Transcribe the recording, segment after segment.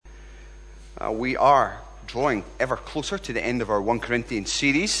We are drawing ever closer to the end of our 1 Corinthians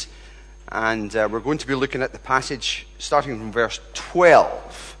series, and we're going to be looking at the passage starting from verse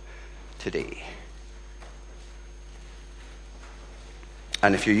 12 today.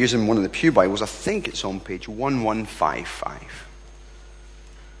 And if you're using one of the Pew Bibles, I think it's on page 1155.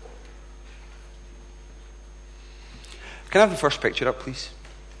 Can I have the first picture up, please?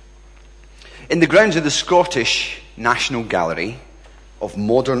 In the grounds of the Scottish National Gallery of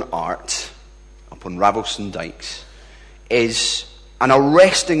Modern Art, up on Ravelston Dykes, is an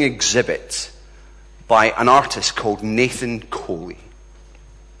arresting exhibit by an artist called Nathan Coley.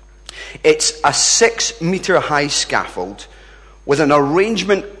 It's a 6-meter high scaffold with an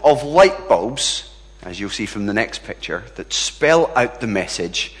arrangement of light bulbs, as you'll see from the next picture, that spell out the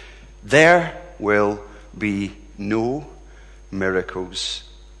message, "There will be no miracles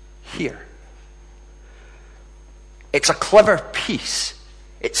here." It's a clever piece.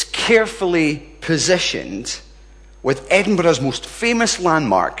 It's carefully positioned with Edinburgh's most famous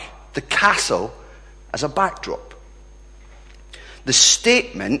landmark, the castle, as a backdrop. The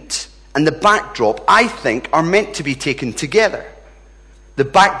statement and the backdrop, I think, are meant to be taken together. The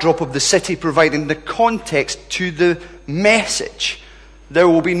backdrop of the city providing the context to the message. There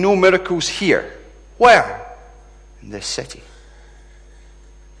will be no miracles here. Where? In this city.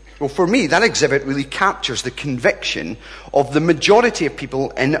 Well, for me, that exhibit really captures the conviction of the majority of people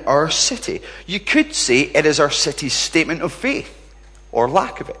in our city. You could say it is our city's statement of faith, or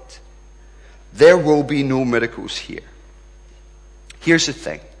lack of it. There will be no miracles here. Here's the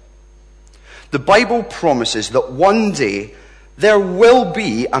thing. The Bible promises that one day there will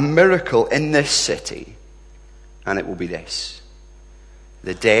be a miracle in this city, and it will be this: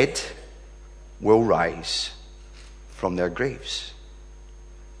 the dead will rise from their graves.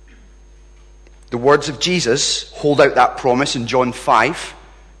 The words of Jesus hold out that promise in John 5.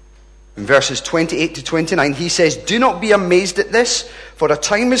 In verses 28 to 29, he says, "Do not be amazed at this, for a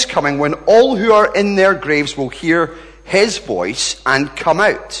time is coming when all who are in their graves will hear his voice and come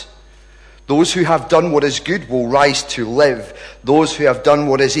out. Those who have done what is good will rise to live. Those who have done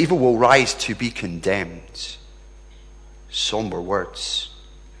what is evil will rise to be condemned." Somber words.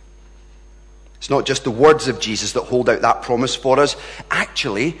 It's not just the words of Jesus that hold out that promise for us.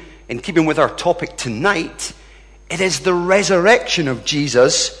 Actually, in keeping with our topic tonight, it is the resurrection of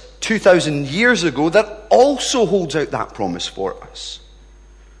Jesus 2,000 years ago that also holds out that promise for us.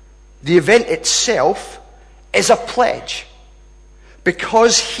 The event itself is a pledge.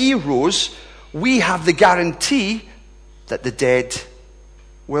 Because he rose, we have the guarantee that the dead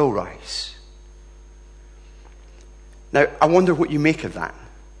will rise. Now, I wonder what you make of that.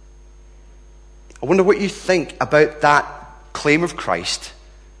 I wonder what you think about that claim of Christ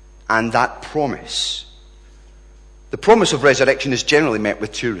and that promise. The promise of resurrection is generally met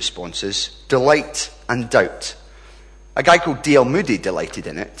with two responses: delight and doubt. A guy called D.L. Moody delighted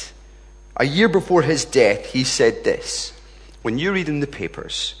in it. A year before his death, he said this: "When you read in the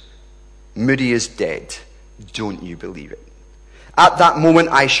papers, Moody is dead, don't you believe it. At that moment,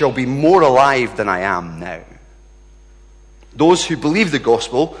 I shall be more alive than I am now." Those who believe the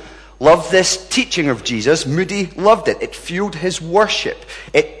gospel love this teaching of Jesus. Moody loved it. It fueled his worship.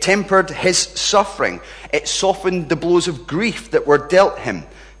 It tempered his suffering. It softened the blows of grief that were dealt him.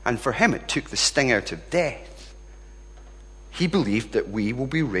 And for him, it took the sting out of death. He believed that we will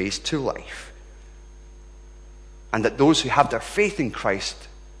be raised to life, and that those who have their faith in Christ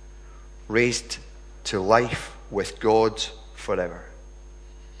raised to life with God forever.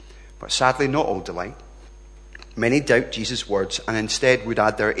 But sadly, not all delight. Many doubt Jesus' words and instead would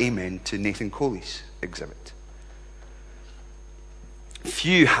add their amen to Nathan Coley's exhibit.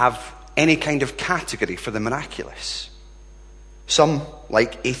 Few have any kind of category for the miraculous. Some,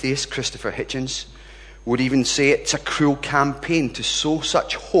 like atheist Christopher Hitchens, would even say it's a cruel campaign to sow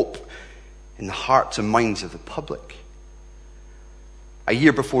such hope in the hearts and minds of the public. A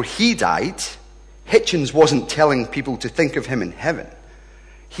year before he died, Hitchens wasn't telling people to think of him in heaven.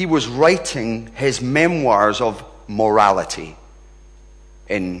 He was writing his memoirs of morality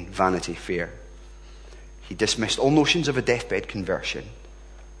in Vanity Fair. He dismissed all notions of a deathbed conversion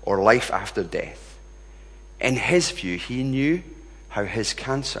or life after death. In his view, he knew how his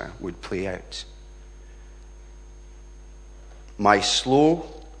cancer would play out. "My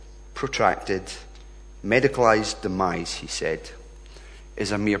slow, protracted, medicalized demise," he said,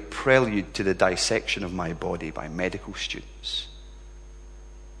 "is a mere prelude to the dissection of my body by medical students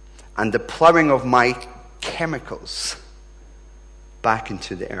and the plowing of my chemicals back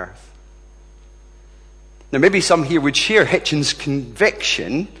into the earth." Now, maybe some here would share Hitchens'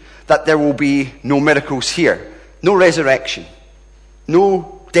 conviction that there will be no miracles here, no resurrection,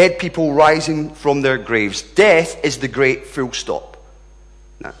 no dead people rising from their graves. Death is the great full stop.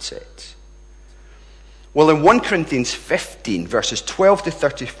 That's it. Well, in 1 Corinthians 15, verses 12 to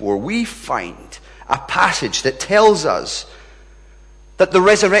 34, we find a passage that tells us that the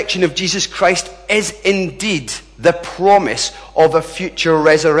resurrection of Jesus Christ is indeed the promise of a future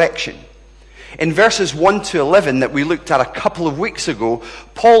resurrection. In verses 1 to 11 that we looked at a couple of weeks ago,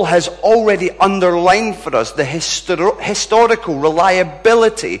 Paul has already underlined for us the historical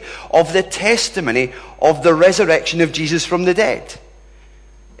reliability of the testimony of the resurrection of Jesus from the dead.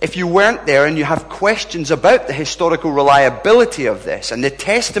 If you weren't there and you have questions about the historical reliability of this and the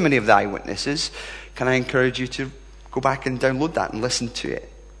testimony of the eyewitnesses, can I encourage you to go back and download that and listen to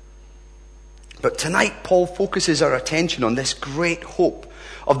it? But tonight, Paul focuses our attention on this great hope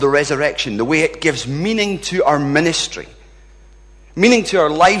of the resurrection, the way it gives meaning to our ministry, meaning to our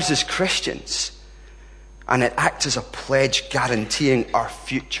lives as Christians, and it acts as a pledge guaranteeing our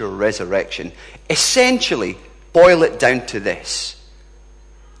future resurrection. Essentially, boil it down to this: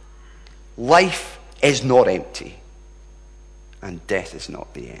 life is not empty, and death is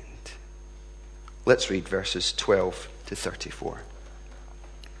not the end. Let's read verses 12 to 34.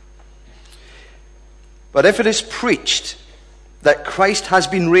 But if it is preached that Christ has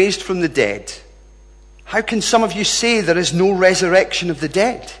been raised from the dead, how can some of you say there is no resurrection of the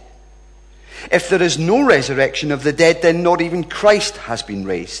dead? If there is no resurrection of the dead, then not even Christ has been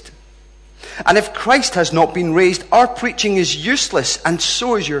raised. And if Christ has not been raised, our preaching is useless, and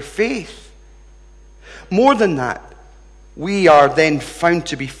so is your faith. More than that, we are then found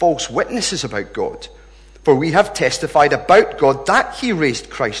to be false witnesses about God, for we have testified about God that he raised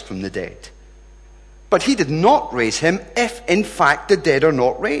Christ from the dead. But he did not raise him if, in fact, the dead are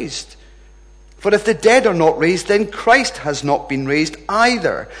not raised. For if the dead are not raised, then Christ has not been raised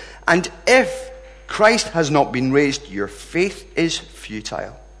either. And if Christ has not been raised, your faith is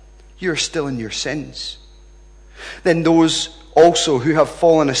futile. You are still in your sins. Then those also who have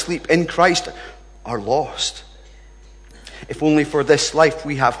fallen asleep in Christ are lost. If only for this life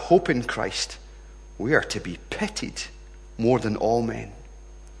we have hope in Christ, we are to be pitied more than all men.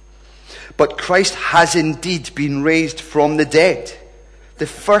 But Christ has indeed been raised from the dead, the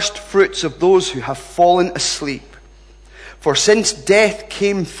first fruits of those who have fallen asleep. For since death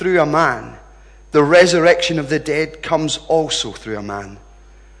came through a man, the resurrection of the dead comes also through a man.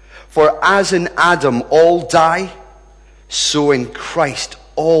 For as in Adam all die, so in Christ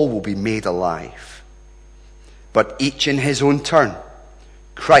all will be made alive. But each in his own turn.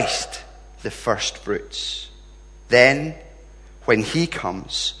 Christ the first fruits. Then, when he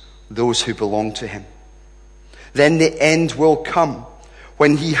comes, those who belong to him. Then the end will come,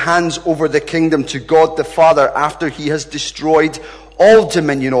 when he hands over the kingdom to God the Father after he has destroyed all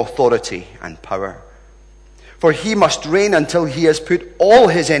dominion, authority, and power. For he must reign until he has put all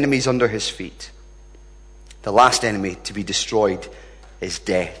his enemies under his feet. The last enemy to be destroyed is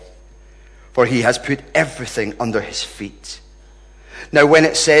death, for he has put everything under his feet. Now, when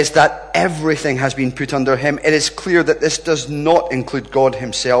it says that everything has been put under him, it is clear that this does not include God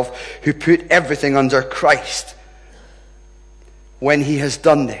himself, who put everything under Christ. When he has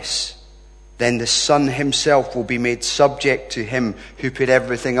done this, then the Son himself will be made subject to him who put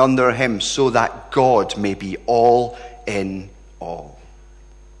everything under him, so that God may be all in all.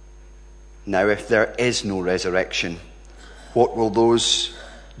 Now, if there is no resurrection, what will those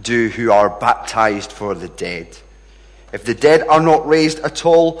do who are baptized for the dead? If the dead are not raised at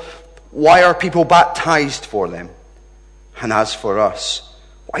all, why are people baptized for them? And as for us,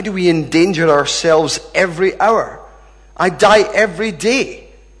 why do we endanger ourselves every hour? I die every day.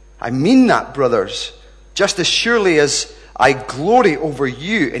 I mean that, brothers, just as surely as I glory over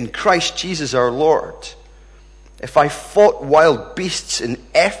you in Christ Jesus our Lord. If I fought wild beasts in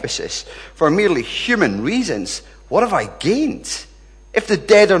Ephesus for merely human reasons, what have I gained? If the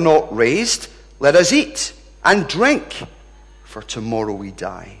dead are not raised, let us eat and drink, for tomorrow we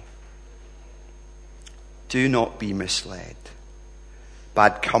die. Do not be misled.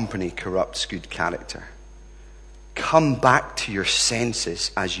 Bad company corrupts good character. Come back to your senses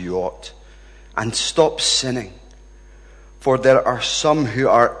as you ought, and stop sinning. For there are some who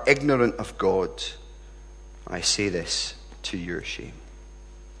are ignorant of God. I say this to your shame.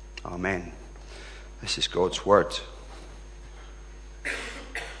 Amen. This is God's word.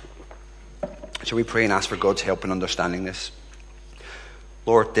 Shall we pray and ask for God's help in understanding this?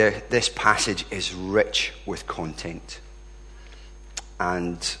 Lord, this passage is rich with content.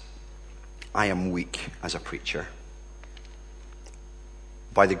 And I am weak as a preacher.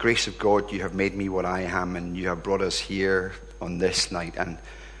 By the grace of God, you have made me what I am, and you have brought us here on this night. And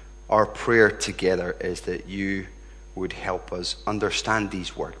our prayer together is that you would help us understand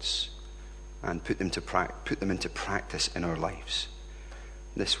these words and put them into practice in our lives.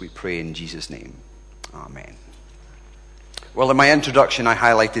 This we pray in Jesus' name. Amen. Well, in my introduction, I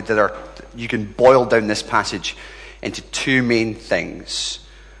highlighted that you can boil down this passage into two main things.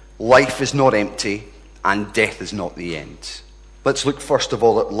 Life is not empty, and death is not the end. Let's look first of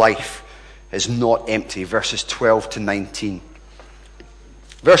all at life is not empty, verses 12 to 19.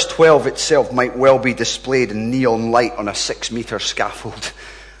 Verse 12 itself might well be displayed in neon light on a 6-meter scaffold,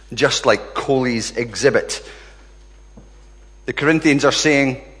 just like Coley's exhibit. The Corinthians are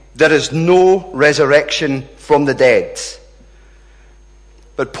saying, there is no resurrection from the dead.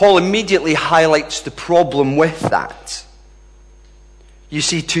 But Paul immediately highlights the problem with that. You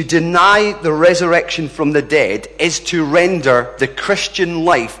see, to deny the resurrection from the dead is to render the Christian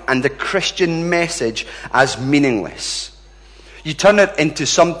life and the Christian message as meaningless. You turn it into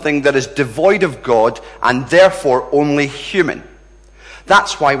something that is devoid of God and therefore only human.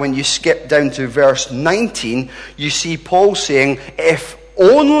 That's why when you skip down to verse 19, you see Paul saying, if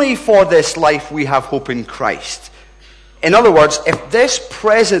only for this life we have hope in Christ. In other words, if this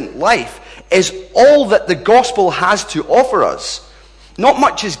present life is all that the gospel has to offer us, not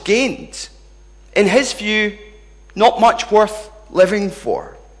much is gained. In his view, not much worth living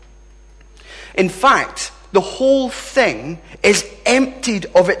for. In fact, the whole thing is emptied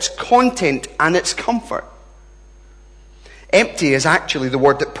of its content and its comfort. Empty is actually the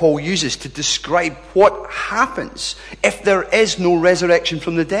word that Paul uses to describe what happens if there is no resurrection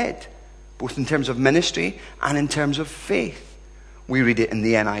from the dead, both in terms of ministry and in terms of faith. We read it in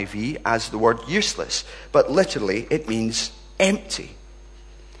the NIV as the word useless, but literally it means empty.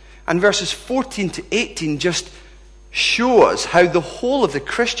 And verses 14 to 18 just show us how the whole of the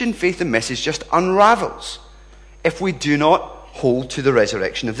Christian faith and message just unravels if we do not hold to the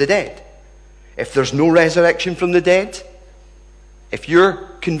resurrection of the dead. If there's no resurrection from the dead, if your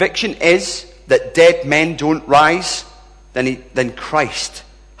conviction is that dead men don't rise, then Christ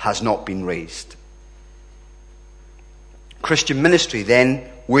has not been raised. Christian ministry then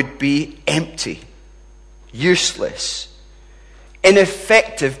would be empty, useless,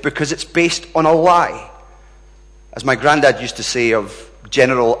 ineffective because it's based on a lie. As my granddad used to say of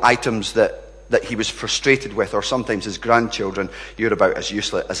general items that he was frustrated with, or sometimes his grandchildren, you're about as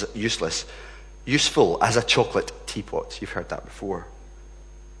useful as a chocolate teapot. You've heard that before.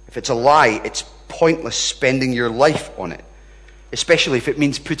 If it's a lie, it's pointless spending your life on it, especially if it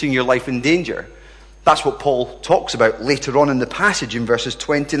means putting your life in danger. That's what Paul talks about later on in the passage in verses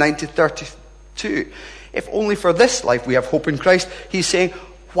 29 to 32. If only for this life we have hope in Christ, he's saying,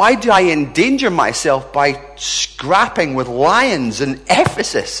 why do I endanger myself by scrapping with lions in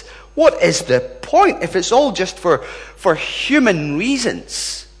Ephesus? What is the point if it's all just for human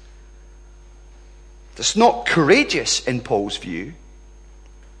reasons? It's not courageous in Paul's view.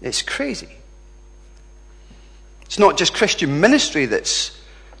 It's crazy. It's not just Christian ministry that's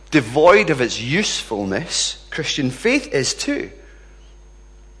devoid of its usefulness. Christian faith is too.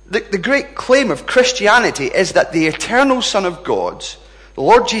 The great claim of Christianity is that the eternal Son of God, the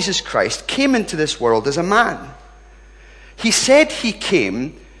Lord Jesus Christ, came into this world as a man. He said he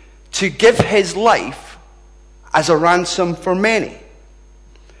came to give his life as a ransom for many.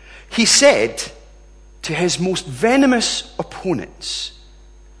 He said to his most venomous opponents,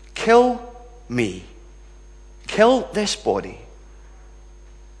 kill me, kill this body,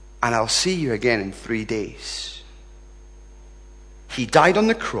 and I'll see you again in 3 days. He died on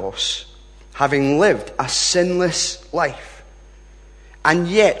the cross, having lived a sinless life. And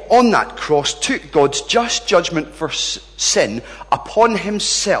yet, on that cross, took God's just judgment for sin upon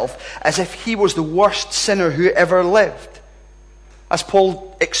himself as if he was the worst sinner who ever lived. As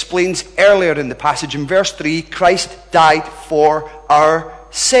Paul explains earlier in the passage in verse 3, Christ died for our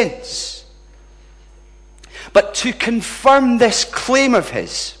sins. But to confirm this claim of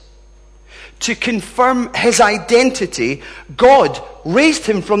his, to confirm his identity, God raised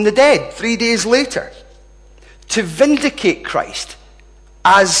him from the dead 3 days later. To vindicate Christ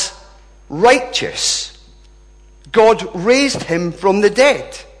as righteous, God raised him from the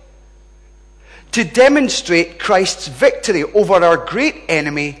dead. To demonstrate Christ's victory over our great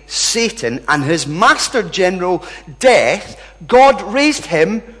enemy, Satan, and his master general, death, God raised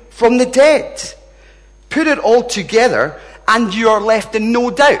him from the dead. Put it all together, and you are left in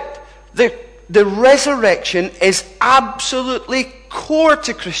no doubt. The resurrection is absolutely core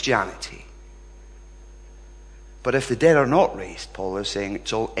to Christianity. But if the dead are not raised, Paul is saying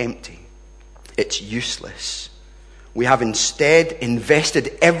it's all empty. It's useless. We have instead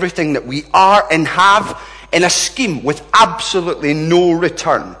invested everything that we are and have in a scheme with absolutely no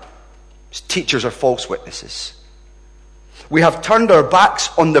return. Teachers are false witnesses. We have turned our backs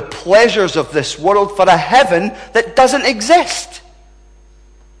on the pleasures of this world for a heaven that doesn't exist.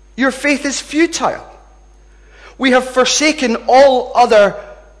 Your faith is futile. We have forsaken all other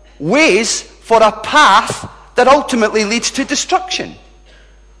ways for a path that ultimately leads to destruction.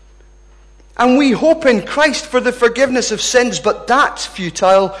 And we hope in Christ for the forgiveness of sins, but that's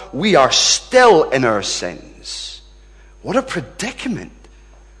futile. We are still in our sins. What a predicament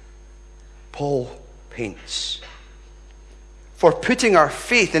Paul paints. For putting our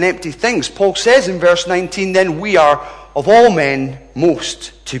faith in empty things, Paul says in verse 19, then we are of all men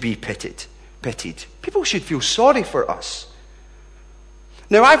most to be pitied. People should feel sorry for us.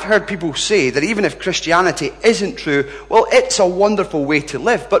 Now, I've heard people say that even if Christianity isn't true, well, it's a wonderful way to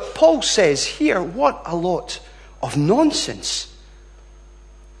live. But Paul says here, what a lot of nonsense.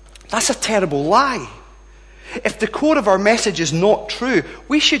 That's a terrible lie. If the core of our message is not true,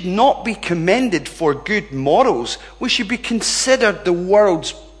 we should not be commended for good morals. We should be considered the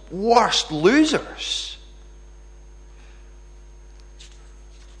world's worst losers.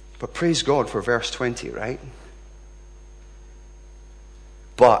 But praise God for verse 20, right?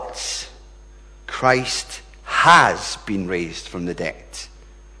 But Christ has been raised from the dead.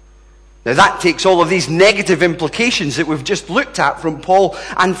 Now that takes all of these negative implications that we've just looked at from Paul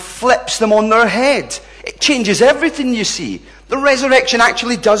and flips them on their head. It changes everything, you see. The resurrection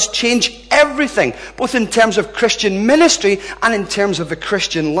actually does change everything, both in terms of Christian ministry and in terms of the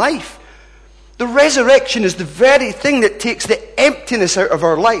Christian life. The resurrection is the very thing that takes the emptiness out of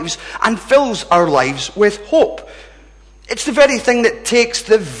our lives and fills our lives with hope. It's the very thing that takes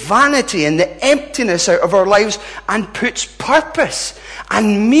the vanity and the emptiness out of our lives and puts purpose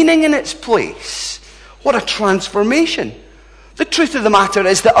and meaning in its place. What a transformation. The truth of the matter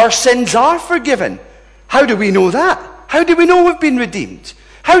is that our sins are forgiven. How do we know that? How do we know we've been redeemed?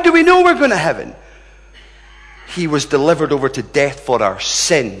 How do we know we're going to heaven? He was delivered over to death for our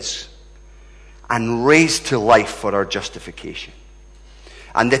sins and raised to life for our justification.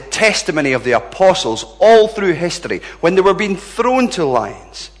 And the testimony of the apostles all through history, when they were being thrown to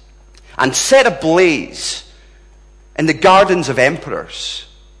lions and set ablaze in the gardens of emperors,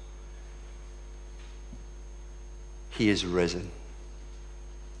 he is risen.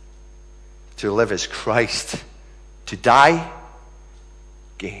 To live as Christ, to die,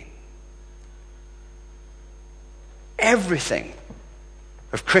 gain. Everything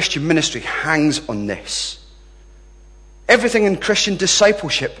of Christian ministry hangs on this. Everything in Christian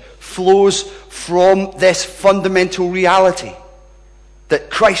discipleship flows from this fundamental reality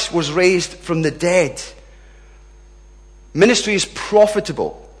that Christ was raised from the dead. Ministry is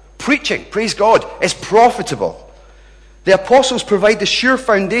profitable. Preaching, praise God, is profitable. The apostles provide the sure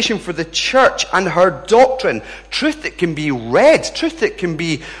foundation for the church and her doctrine. Truth that can be read, truth that can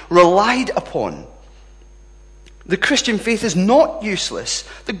be relied upon. The Christian faith is not useless.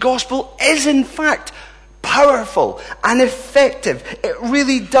 The gospel is, in fact, powerful and effective. It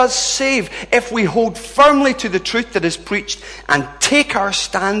really does save if we hold firmly to the truth that is preached and take our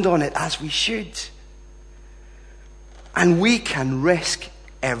stand on it as we should. And we can risk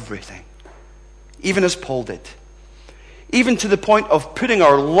everything, even as Paul did. Even to the point of putting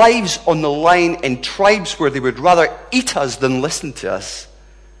our lives on the line in tribes where they would rather eat us than listen to us.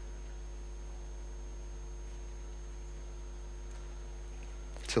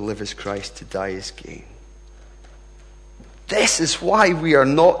 To live as Christ, to die as gain. This is why we are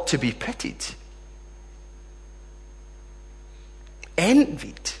not to be pitied,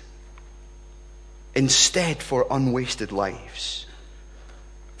 envied, instead for unwasted lives,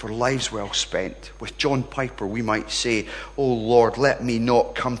 for lives well spent. With John Piper, we might say, "Oh Lord, let me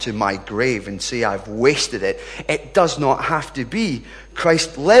not come to my grave and say I've wasted it." It does not have to be.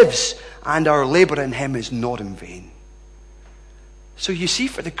 Christ lives, and our labor in him is not in vain. So you see,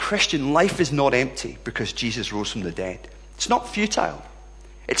 for the Christian, life is not empty because Jesus rose from the dead. It's not futile.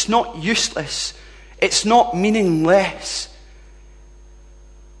 It's not useless. It's not meaningless.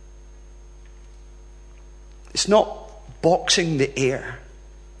 It's not boxing the air.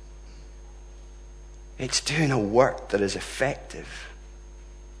 It's doing a work that is effective.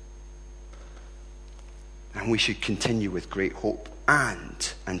 And we should continue with great hope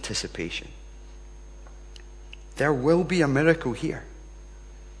and anticipation. There will be a miracle here.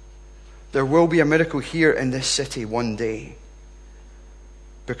 There will be a miracle here in this city one day,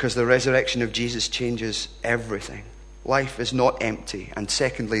 because the resurrection of Jesus changes everything. Life is not empty, and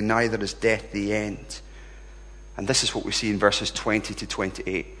secondly, neither is death the end. And this is what we see in verses 20 to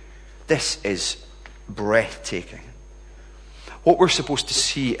 28. This is breathtaking. What we're supposed to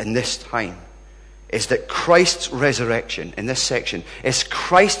see in this time is that Christ's resurrection, in this section, is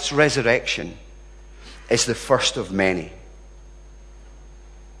Christ's resurrection is the first of many.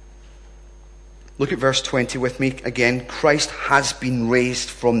 Look at verse 20 with me again. Christ has been raised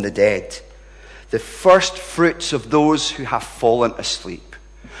from the dead, the first fruits of those who have fallen asleep.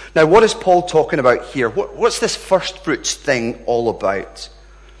 Now, what is Paul talking about here? What's this first fruits thing all about?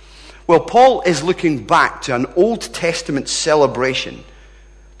 Well, Paul is looking back to an Old Testament celebration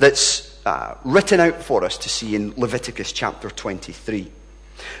that's written out for us to see in Leviticus chapter 23.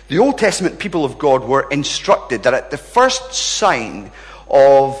 The Old Testament people of God were instructed that at the first sign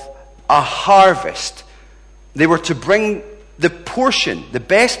of a harvest, they were to bring the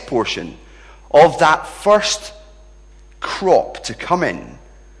best portion of that first crop to come in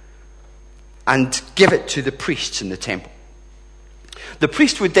and give it to the priests in the temple. The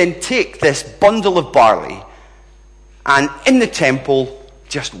priest would then take this bundle of barley and in the temple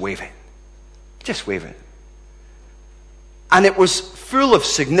just wave it. Just wave it. And it was full of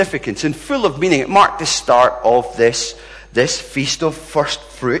significance and full of meaning. It marked the start of this feast of first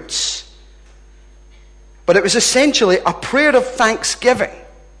fruits. But it was essentially a prayer of thanksgiving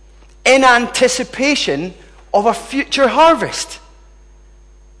in anticipation of a future harvest.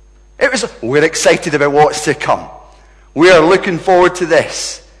 We're excited about what's to come. We are looking forward to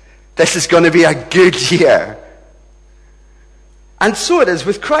this. This is going to be a good year. And so it is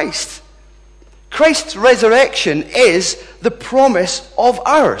with Christ. Christ's resurrection is the promise of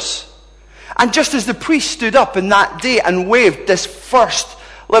ours. And just as the priest stood up in that day and waved this first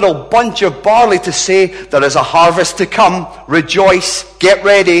little bunch of barley to say, there is a harvest to come, rejoice, get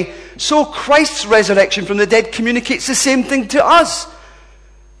ready, so Christ's resurrection from the dead communicates the same thing to us.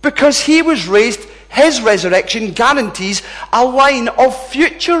 Because he was raised, his resurrection guarantees a line of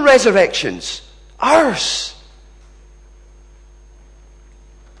future resurrections. Ours.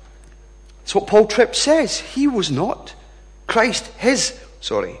 That's what Paul Tripp says. He was not. His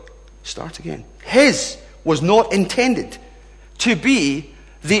was not intended to be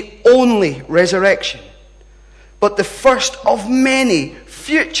the only resurrection, but the first of many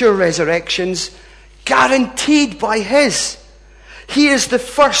future resurrections guaranteed by his. He is the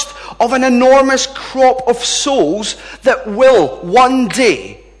first of an enormous crop of souls that will one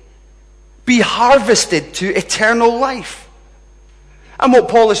day be harvested to eternal life. And what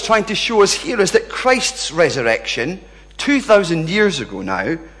Paul is trying to show us here is that Christ's resurrection, 2,000 years ago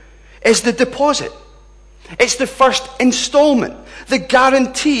now, is the deposit. It's the first installment, the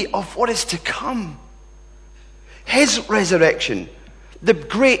guarantee of what is to come. His resurrection, the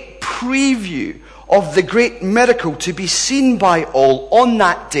great preview of the great miracle to be seen by all on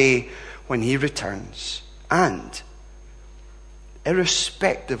that day when he returns. And,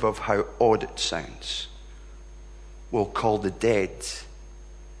 irrespective of how odd it sounds, will call the dead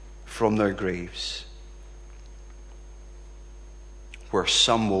from their graves, where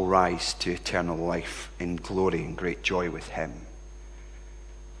some will rise to eternal life in glory and great joy with him,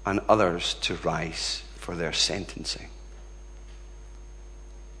 and others to rise for their sentencing.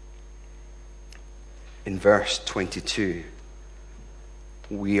 In verse 22,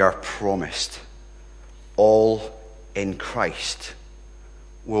 we are promised all in Christ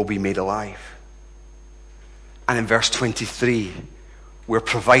will be made alive. And in verse 23, we're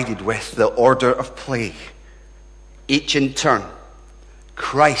provided with the order of play, each in turn.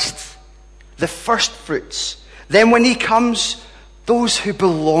 Christ, the first fruits. Then when he comes, those who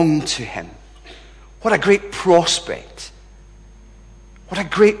belong to him. What a great prospect. What a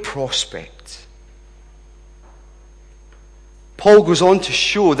great prospect. Paul goes on to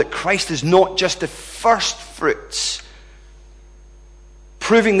show that Christ is not just the first fruits,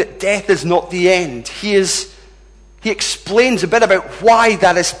 proving that death is not the end. He explains a bit about why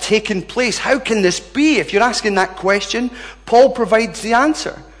that has taken place. How can this be? If you're asking that question, Paul provides the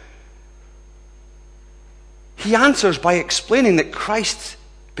answer. He answers by explaining that Christ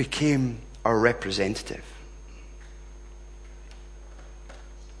became our representative.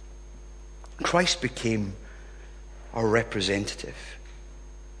 Christ became our representative.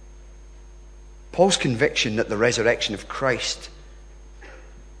 Paul's conviction that the resurrection of Christ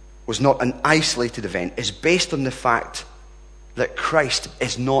was not an isolated event is based on the fact that Christ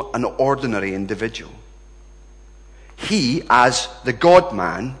is not an ordinary individual. He, as the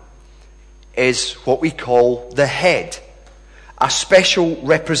God-man, is what we call the head, a special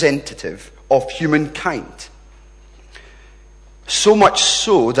representative of humankind. So much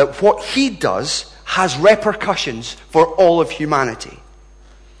so that what he does has repercussions for all of humanity.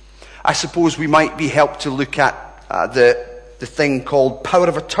 I suppose we might be helped to look at the thing called power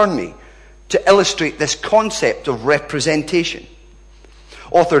of attorney to illustrate this concept of representation.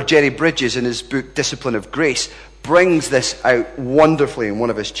 Author Jerry Bridges, in his book Discipline of Grace, brings this out wonderfully in one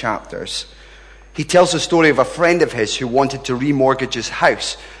of his chapters. He tells the story of a friend of his who wanted to remortgage his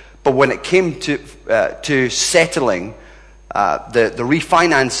house, But when it came to settling the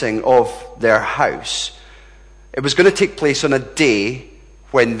refinancing of their house, it was going to take place on a day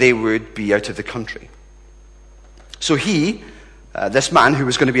when they would be out of the country. So he, this man who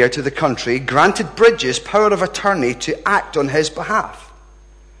was going to be out of the country, granted Bridges power of attorney to act on his behalf.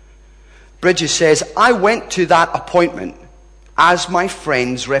 Bridges says, I went to that appointment as my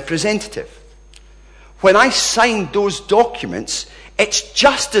friend's representative. When I signed those documents, it's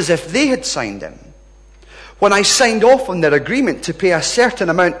just as if they had signed them. When I signed off on their agreement to pay a certain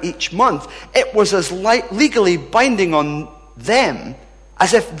amount each month, it was as legally binding on them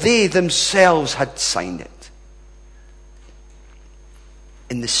as if they themselves had signed it.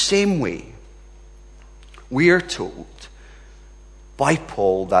 In the same way, we are told by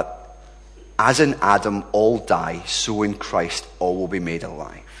Paul that as in Adam all die, so in Christ all will be made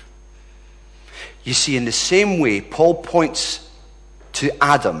alive. You see, in the same way, Paul points to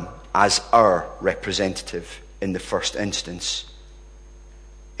Adam as our representative in the first instance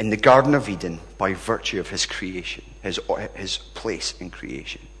in the Garden of Eden by virtue of his creation, his place in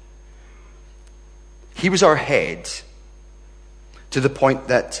creation. He was our head to the point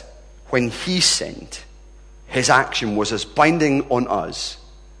that when he sinned, his action was as binding on us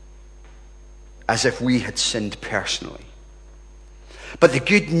as if we had sinned personally. But the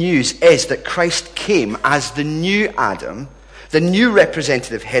good news is that Christ came as the new Adam, the new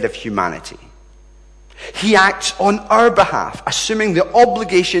representative head of humanity. He acts on our behalf, assuming the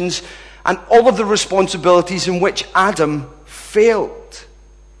obligations and all of the responsibilities in which Adam failed.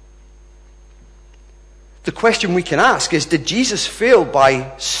 The question we can ask is, did Jesus fail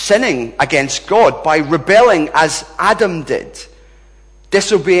by sinning against God, by rebelling as Adam did,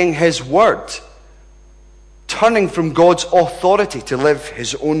 disobeying his word, turning from God's authority to live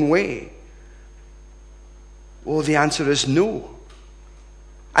his own way? Well, the answer is no.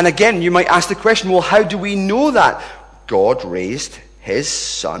 And again, you might ask the question, well, how do we know that? God raised his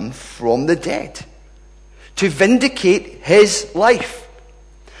Son from the dead to vindicate his life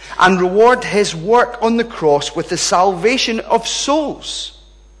and reward his work on the cross with the salvation of souls.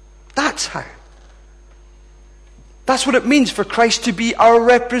 That's how. That's what it means for Christ to be our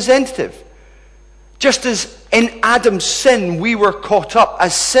representative. Just as in Adam's sin we were caught up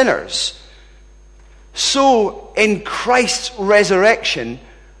as sinners, so in Christ's resurrection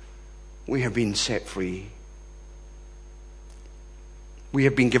we have been set free. We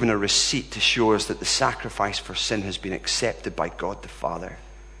have been given a receipt to show us that the sacrifice for sin has been accepted by God the Father.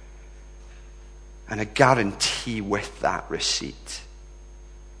 And a guarantee with that receipt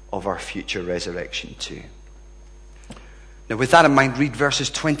of our future resurrection too. Now with that in mind, read verses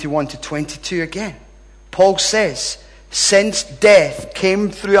 21 to 22 again. Paul says, since death came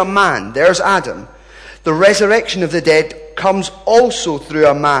through a man, there's Adam, the resurrection of the dead comes also through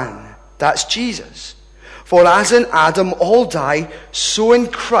a man, that's Jesus. For as in Adam all die, so in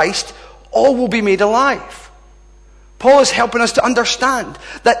Christ all will be made alive. Paul is helping us to understand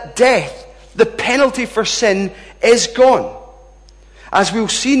that death, the penalty for sin, is gone. As we'll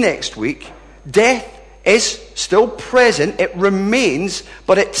see next week, death is still present, it remains,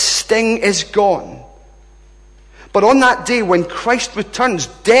 but its sting is gone. But on that day when Christ returns,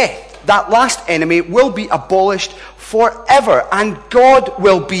 death, that last enemy, will be abolished forever, and God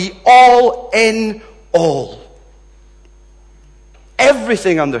will be all in all.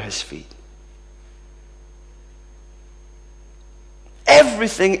 Everything under his feet.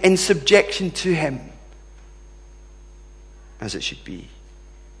 Everything in subjection to him, as it should be.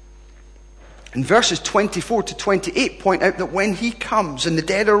 And verses 24 to 28 point out that when he comes and the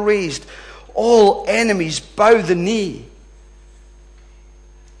dead are raised, all enemies bow the knee.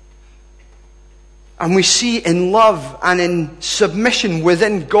 And we see in love and in submission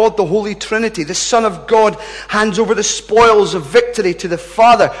within God the Holy Trinity, the Son of God hands over the spoils of victory to the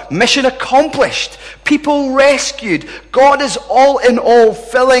Father. Mission accomplished. People rescued. God is all in all,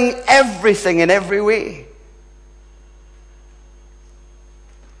 filling everything in every way.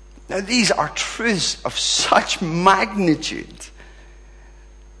 Now these are truths of such magnitude,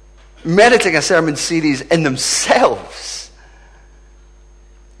 meriting a sermon series in themselves.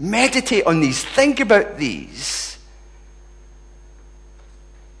 Meditate on these. Think about these.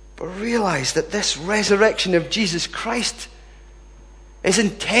 But realize that this resurrection of Jesus Christ is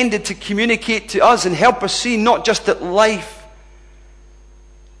intended to communicate to us and help us see not just that life,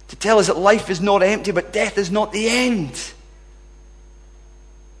 to tell us that life is not empty, but death is not the end.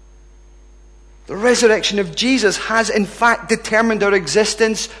 The resurrection of Jesus has in fact determined our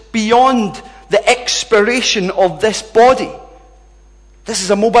existence beyond the expiration of this body. This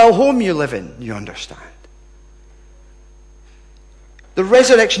is a mobile home you live in, you understand. The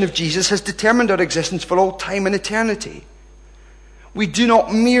resurrection of Jesus has determined our existence for all time and eternity. We do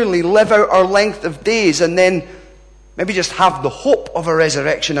not merely live out our length of days and then maybe just have the hope of a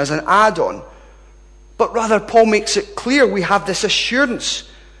resurrection as an add-on. But rather, Paul makes it clear we have this assurance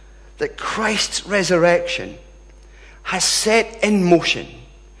that Christ's resurrection has set in motion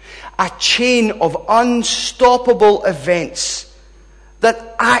a chain of unstoppable events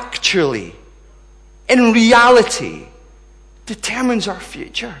that actually, in reality, determines our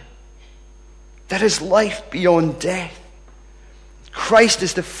future. There is life beyond death. Christ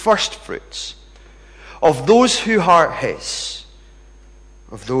is the first fruits of those who are his,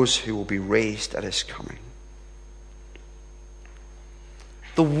 of those who will be raised at his coming.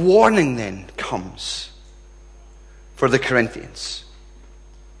 The warning then comes for the Corinthians.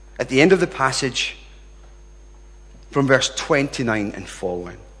 At the end of the passage, from verse 29 and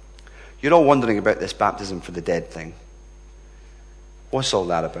following. You're all wondering about this baptism for the dead thing. What's all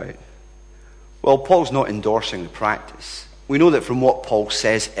that about? Well, Paul's not endorsing the practice. We know that from what Paul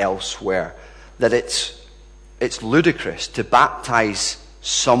says elsewhere, that it's ludicrous to baptize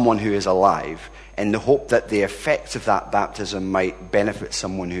someone who is alive in the hope that the effects of that baptism might benefit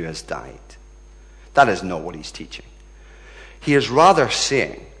someone who has died. That is not what he's teaching. He is rather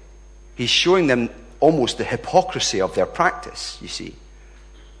saying, he's showing them almost the hypocrisy of their practice, you see.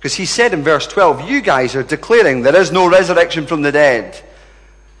 Because he said in verse 12, you guys are declaring there is no resurrection from the dead.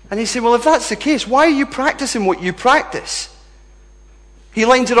 And he said, well, if that's the case, why are you practicing what you practice? He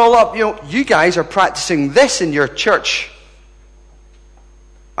lines it all up. You guys are practicing this in your church.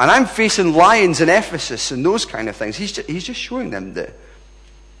 And I'm facing lions in Ephesus and those kind of things. He's just showing them that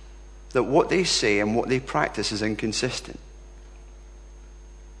what they say and what they practice is inconsistent.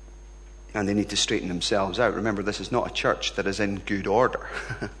 And they need to straighten themselves out. Remember, this is not a church that is in good order.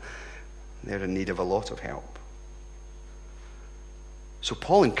 They're in need of a lot of help. So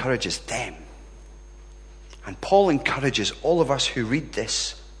Paul encourages them. And Paul encourages all of us who read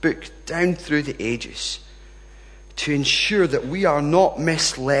this book down through the ages to ensure that we are not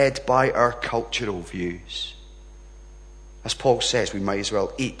misled by our cultural views. As Paul says, we might as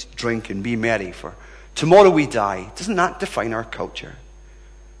well eat, drink, and be merry, for tomorrow we die. Doesn't that define our culture?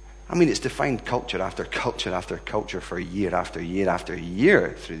 I mean, it's defined culture after culture after culture for year after year after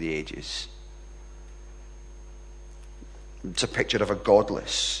year through the ages. It's a picture of a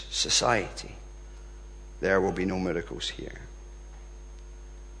godless society. There will be no miracles here.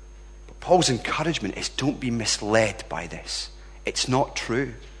 But Paul's encouragement is don't be misled by this. It's not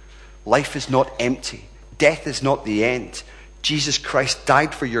true. Life is not empty. Death is not the end. Jesus Christ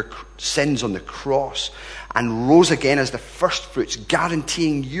died for your sins on the cross and rose again as the first fruits,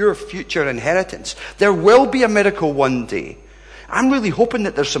 guaranteeing your future inheritance. There will be a miracle one day. I'm really hoping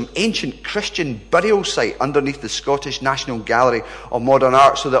that there's some ancient Christian burial site underneath the Scottish National Gallery of Modern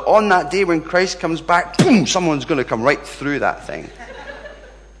Art, so that on that day when Christ comes back, boom, someone's going to come right through that thing.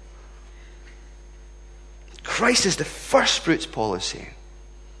 Christ is the first fruits, Paul is saying.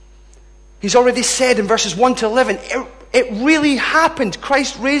 He's already said in verses 1 to 11, it really happened.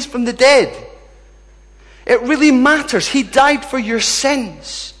 Christ raised from the dead. It really matters. He died for your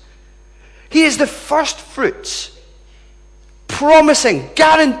sins. He is the first fruits, promising,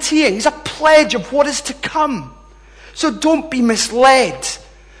 guaranteeing. He's a pledge of what is to come. So don't be misled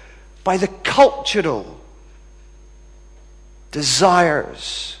by the cultural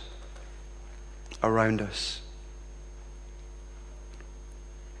desires around us.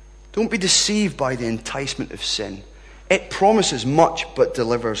 Don't be deceived by the enticement of sin. It promises much but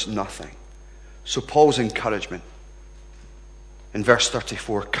delivers nothing. So Paul's encouragement in verse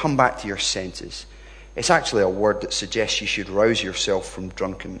 34, come back to your senses. It's actually a word that suggests you should rouse yourself from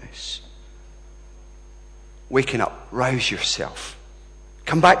drunkenness. Waking up, rouse yourself.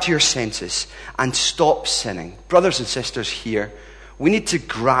 Come back to your senses and stop sinning. Brothers and sisters here, we need to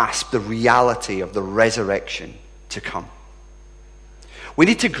grasp the reality of the resurrection to come. We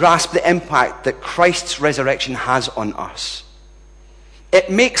need to grasp the impact that Christ's resurrection has on us.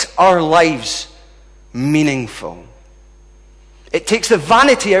 It makes our lives meaningful. It takes the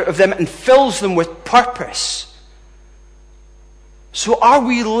vanity out of them and fills them with purpose. So are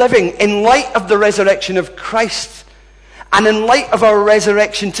we living in light of the resurrection of Christ and in light of our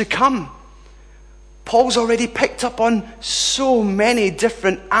resurrection to come? Paul's already picked up on so many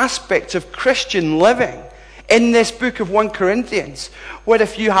different aspects of Christian living in this book of 1 Corinthians, where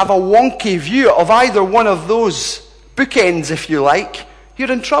if you have a wonky view of either one of those bookends, if you like, you're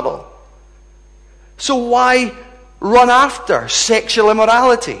in trouble. So why run after sexual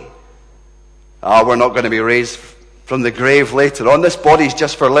immorality? We're not going to be raised from the grave later on. This body's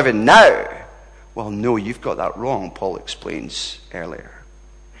just for living now. Well, no, you've got that wrong, Paul explains earlier.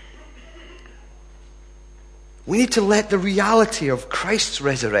 We need to let the reality of Christ's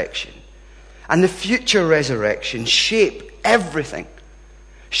resurrection and the future resurrection shape everything,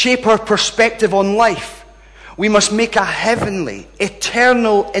 shape our perspective on life. We must make a heavenly,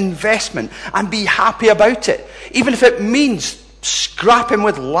 eternal investment and be happy about it, even if it means scrapping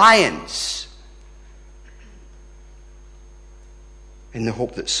with lions, in the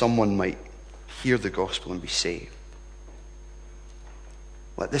hope that someone might hear the gospel and be saved.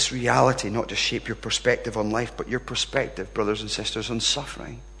 Let this reality not just shape your perspective on life, but your perspective, brothers and sisters, on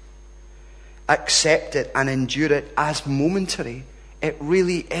suffering. Accept it and endure it as momentary. It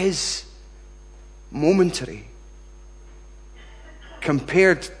really is momentary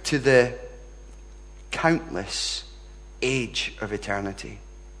compared to the countless age of eternity.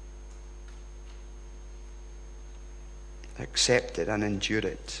 Accept it and endure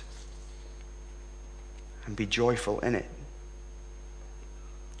it, and be joyful in it.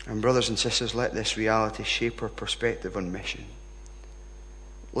 And brothers and sisters, let this reality shape our perspective on mission.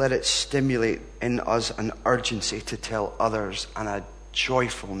 Let it stimulate in us an urgency to tell others and a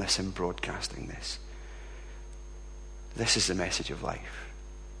joyfulness in broadcasting this. This is the message of life,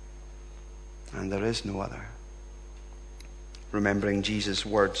 and there is no other. Remembering Jesus'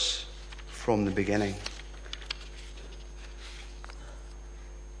 words from the beginning,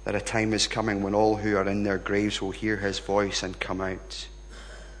 that a time is coming when all who are in their graves will hear his voice and come out.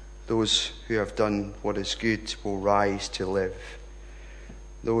 Those who have done what is good will rise to live.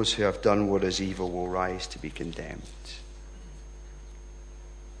 Those who have done what is evil will rise to be condemned.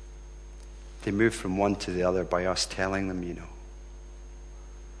 They move from one to the other by us telling them, you know.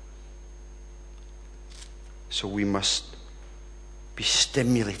 So we must be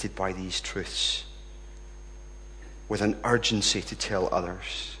stimulated by these truths with an urgency to tell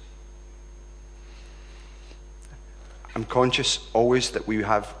others. I'm conscious always that we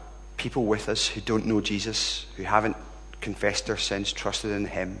have people with us who don't know Jesus, who haven't confessed their sins, trusted in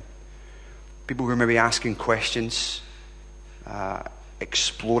him. People who are maybe asking questions,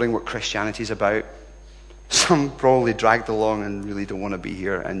 exploring what Christianity is about. Some probably dragged along and really don't want to be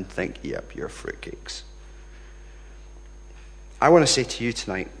here and think, yep, you're fruitcakes. I want to say to you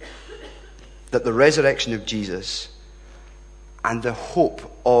tonight that the resurrection of Jesus and the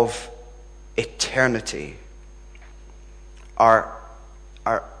hope of eternity are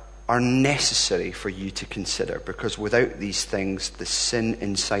necessary for you to consider, because without these things, the sin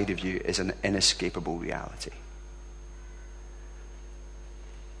inside of you is an inescapable reality.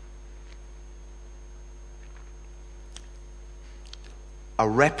 A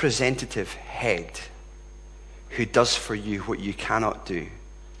representative head who does for you what you cannot do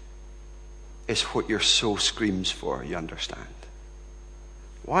is what your soul screams for, you understand?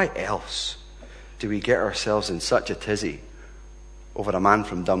 Why else do we get ourselves in such a tizzy over a man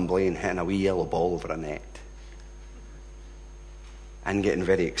from Dunblane hitting a wee yellow ball over a net and getting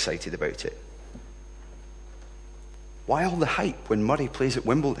very excited about it? Why all the hype when Murray plays at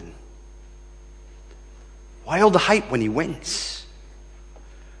Wimbledon? Why all the hype when he wins?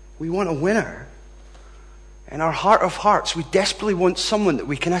 We want a winner. In our heart of hearts, we desperately want someone that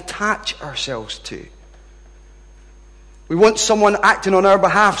we can attach ourselves to. We want someone acting on our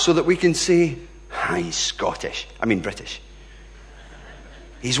behalf so that we can say, he's Scottish. I mean British.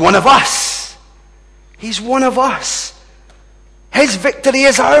 He's one of us. He's one of us. His victory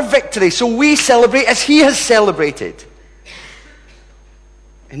is our victory, so we celebrate as he has celebrated.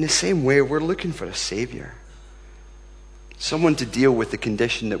 In the same way, we're looking for a Savior. Someone to deal with the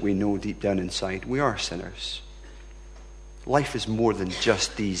condition that we know deep down inside. We are sinners. Life is more than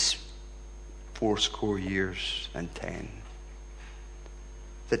just these 80 years and 10.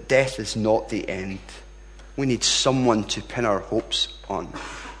 That death is not the end. We need someone to pin our hopes on.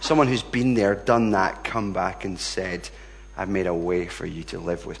 Someone who's been there, done that, come back and said, I've made a way for you to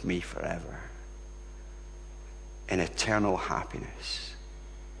live with me forever. In eternal happiness.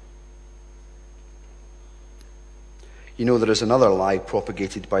 You know, there is another lie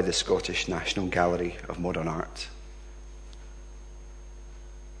propagated by the Scottish National Gallery of Modern Art.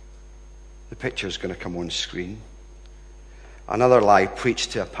 The picture's going to come on screen. Another lie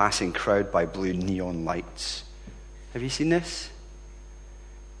preached to a passing crowd by blue neon lights. Have you seen this?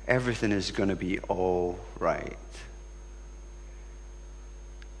 Everything is going to be all right.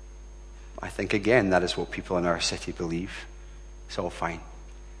 I think, again, that is what people in our city believe. It's all fine.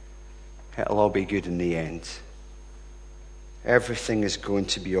 It'll all be good in the end. Everything is going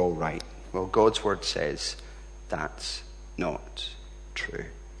to be all right. Well, God's word says that's not true.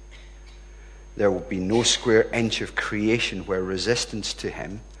 There will be no square inch of creation where resistance to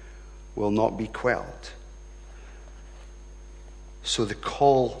him will not be quelled. So the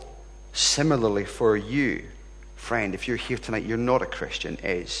call similarly for you, friend, if you're here tonight, you're not a Christian,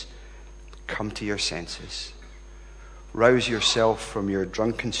 is come to your senses. Rouse yourself from your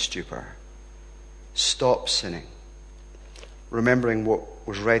drunken stupor. Stop sinning. Remembering what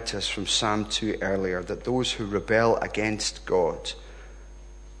was read to us from Psalm 2 earlier, that those who rebel against God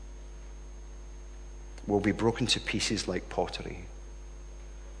will be broken to pieces like pottery.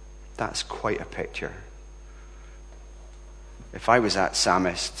 That's quite a picture. If I was that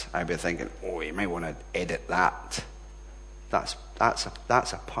psalmist, I'd be thinking, oh, you might want to edit that. That's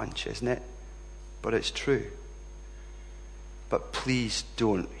a punch, isn't it? But it's true. But please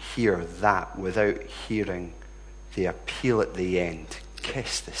don't hear that without hearing the appeal at the end.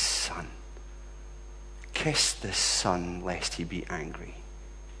 Kiss the Son. Kiss the Son, lest he be angry,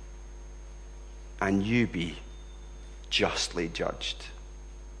 and you be justly judged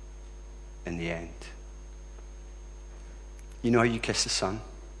in the end. You know how you kiss the Son?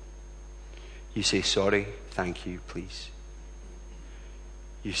 You say sorry, thank you, please.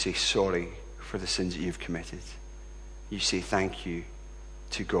 You say sorry for the sins that you've committed. You say thank you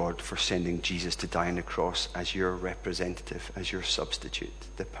to God for sending Jesus to die on the cross as your representative, as your substitute,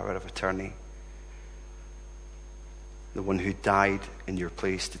 the power of attorney, the one who died in your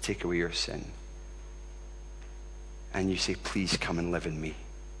place to take away your sin. And you say, please come and live in me,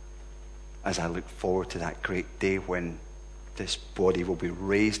 as I look forward to that great day when this body will be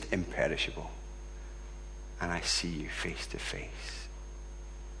raised imperishable and I see you face to face.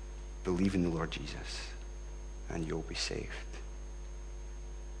 Believe in the Lord Jesus and you'll be saved.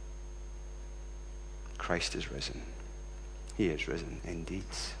 Christ is risen. He is risen indeed.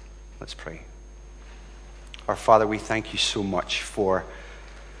 Let's pray. Our Father, we thank you so much for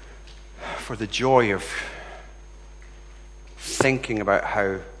the joy of thinking about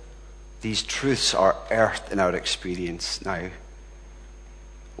how these truths are earthed in our experience now.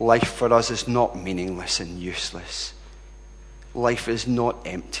 Life for us is not meaningless and useless. Life is not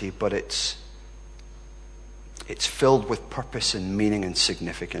empty, but it's filled with purpose and meaning and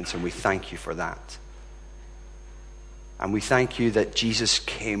significance, and we thank you for that. And we thank you that Jesus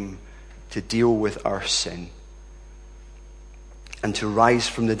came to deal with our sin and to rise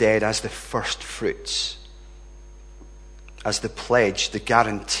from the dead as the first fruits, as the pledge, the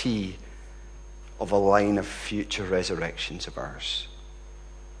guarantee of a line of future resurrections of ours.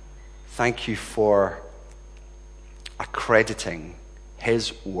 Thank you for accrediting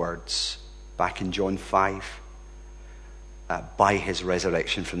his words back in John 5 by his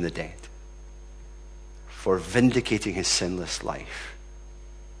resurrection from the dead, for vindicating his sinless life,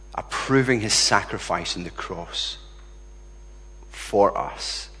 approving his sacrifice on the cross for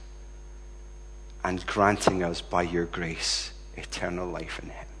us, and granting us by your grace eternal life in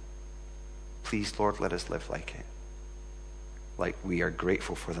him. Please, Lord, let us live like it, like we are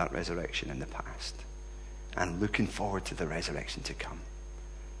grateful for that resurrection in the past and looking forward to the resurrection to come.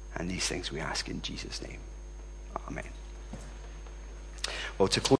 And these things we ask in Jesus' name. Amen. Well, to close